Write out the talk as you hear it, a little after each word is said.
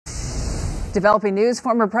Developing news,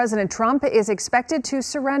 former President Trump is expected to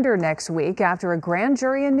surrender next week after a grand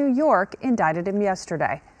jury in New York indicted him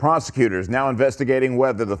yesterday. Prosecutors now investigating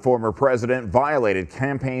whether the former president violated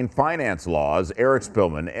campaign finance laws. Eric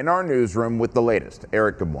Spillman in our newsroom with the latest.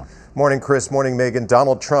 Eric, good morning. Morning, Chris. Morning, Megan.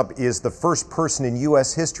 Donald Trump is the first person in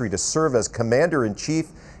U.S. history to serve as commander-in-chief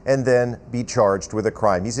and then be charged with a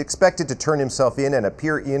crime. He's expected to turn himself in and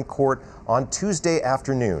appear in court on Tuesday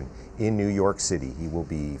afternoon in New York City. He will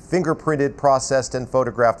be fingerprinted, processed, and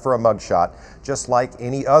photographed for a mugshot, just like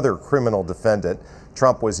any other criminal defendant.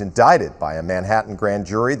 Trump was indicted by a Manhattan grand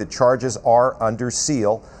jury. The charges are under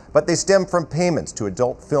seal, but they stem from payments to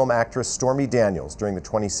adult film actress Stormy Daniels during the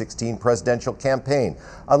 2016 presidential campaign,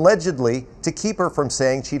 allegedly to keep her from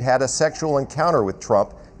saying she'd had a sexual encounter with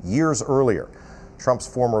Trump years earlier. Trump's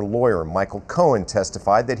former lawyer, Michael Cohen,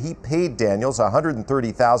 testified that he paid Daniels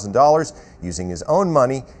 $130,000 using his own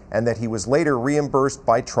money and that he was later reimbursed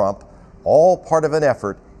by Trump, all part of an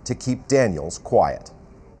effort to keep Daniels quiet.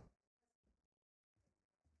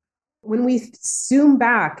 When we zoom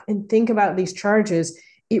back and think about these charges,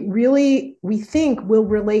 it really, we think, will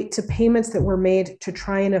relate to payments that were made to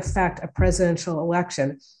try and affect a presidential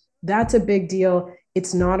election. That's a big deal.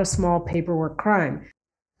 It's not a small paperwork crime.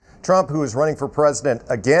 Trump, who is running for president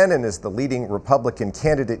again and is the leading Republican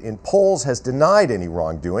candidate in polls, has denied any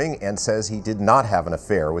wrongdoing and says he did not have an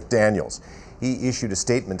affair with Daniels. He issued a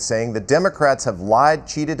statement saying the Democrats have lied,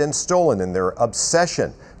 cheated, and stolen in their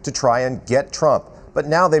obsession to try and get Trump. But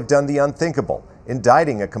now they've done the unthinkable,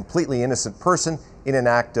 indicting a completely innocent person in an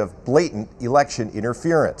act of blatant election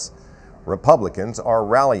interference. Republicans are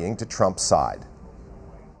rallying to Trump's side.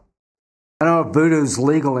 I know voodoo's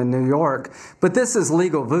legal in New York, but this is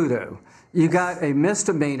legal voodoo. You got a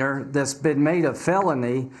misdemeanor that's been made a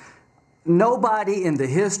felony. Nobody in the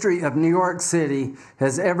history of New York City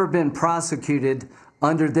has ever been prosecuted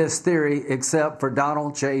under this theory except for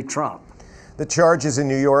Donald J. Trump. The charges in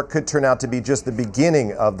New York could turn out to be just the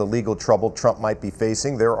beginning of the legal trouble Trump might be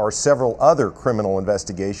facing. There are several other criminal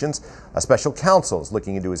investigations. A special counsel is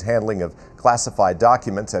looking into his handling of classified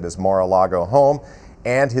documents at his Mar-a-Lago home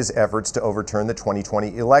and his efforts to overturn the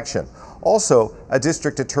 2020 election. Also, a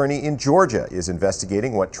district attorney in Georgia is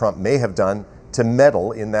investigating what Trump may have done to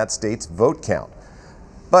meddle in that state's vote count.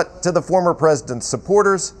 But to the former president's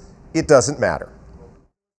supporters, it doesn't matter.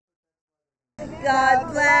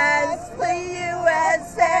 God bless the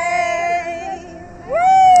USA!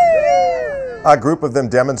 Woo! A group of them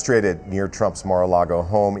demonstrated near Trump's Mar-a-Lago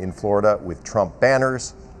home in Florida with Trump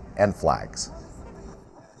banners and flags.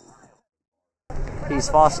 He's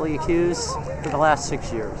falsely accused for the last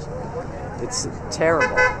 6 years. It's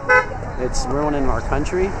terrible. It's ruining our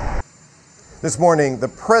country. This morning, the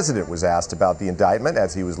president was asked about the indictment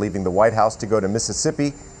as he was leaving the White House to go to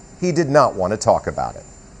Mississippi. He did not want to talk about it.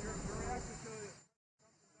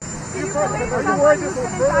 Are you worried this will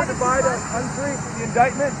further divide our country, the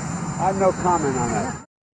indictment? I have no comment on that.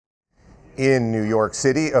 In New York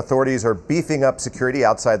City, authorities are beefing up security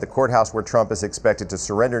outside the courthouse where Trump is expected to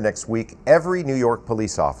surrender next week. Every New York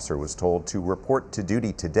police officer was told to report to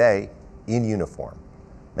duty today in uniform.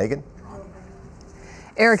 Megan?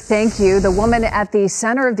 Eric, thank you. The woman at the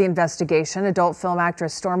center of the investigation, adult film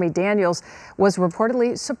actress Stormy Daniels, was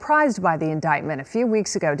reportedly surprised by the indictment. A few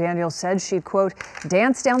weeks ago, Daniels said she'd, quote,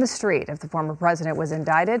 dance down the street if the former president was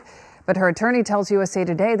indicted. But her attorney tells USA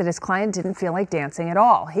Today that his client didn't feel like dancing at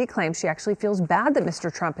all. He claims she actually feels bad that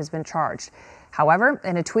Mr. Trump has been charged. However,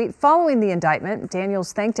 in a tweet following the indictment,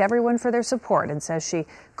 Daniels thanked everyone for their support and says she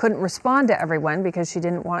couldn't respond to everyone because she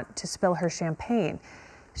didn't want to spill her champagne.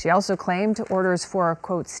 She also claimed orders for,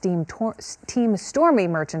 quote, Team Stormy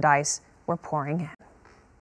merchandise were pouring in.